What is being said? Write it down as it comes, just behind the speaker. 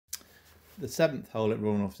The 7th hole at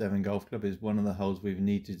Royal North Devon Golf Club is one of the holes we've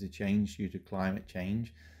needed to change due to climate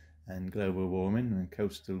change and global warming and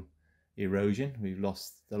coastal erosion. We've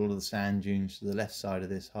lost a lot of the sand dunes to the left side of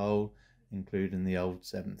this hole, including the old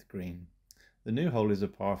 7th green. The new hole is a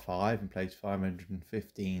par 5 and plays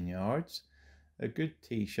 515 yards. A good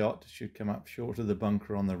tee shot should come up short of the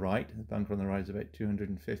bunker on the right. The bunker on the right is about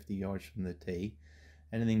 250 yards from the tee.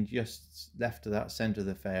 Anything just left of that centre of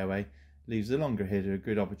the fairway leaves the longer hitter a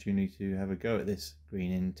good opportunity to have a go at this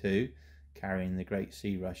green in two, carrying the great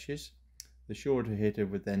sea rushes. The shorter hitter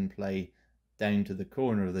would then play down to the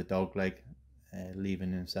corner of the dogleg,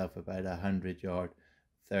 leaving himself about a 100-yard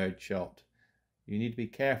third shot. You need to be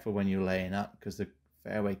careful when you're laying up because the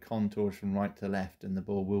fairway contours from right to left and the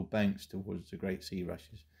ball will bounce towards the great sea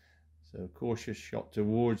rushes. So a cautious shot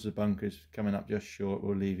towards the bunkers coming up just short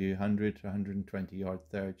will leave you 100 to 120 yard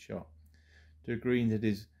third shot. To a green that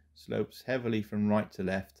slopes heavily from right to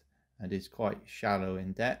left and is quite shallow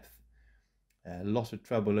in depth. A lot of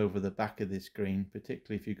trouble over the back of this green,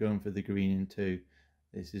 particularly if you're going for the green in two.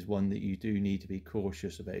 This is one that you do need to be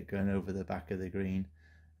cautious about, going over the back of the green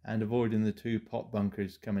and avoiding the two pot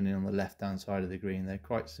bunkers coming in on the left hand side of the green. They're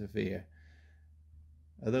quite severe.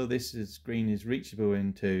 Although this green is reachable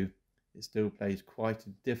in two, it still plays quite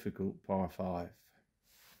a difficult par 5.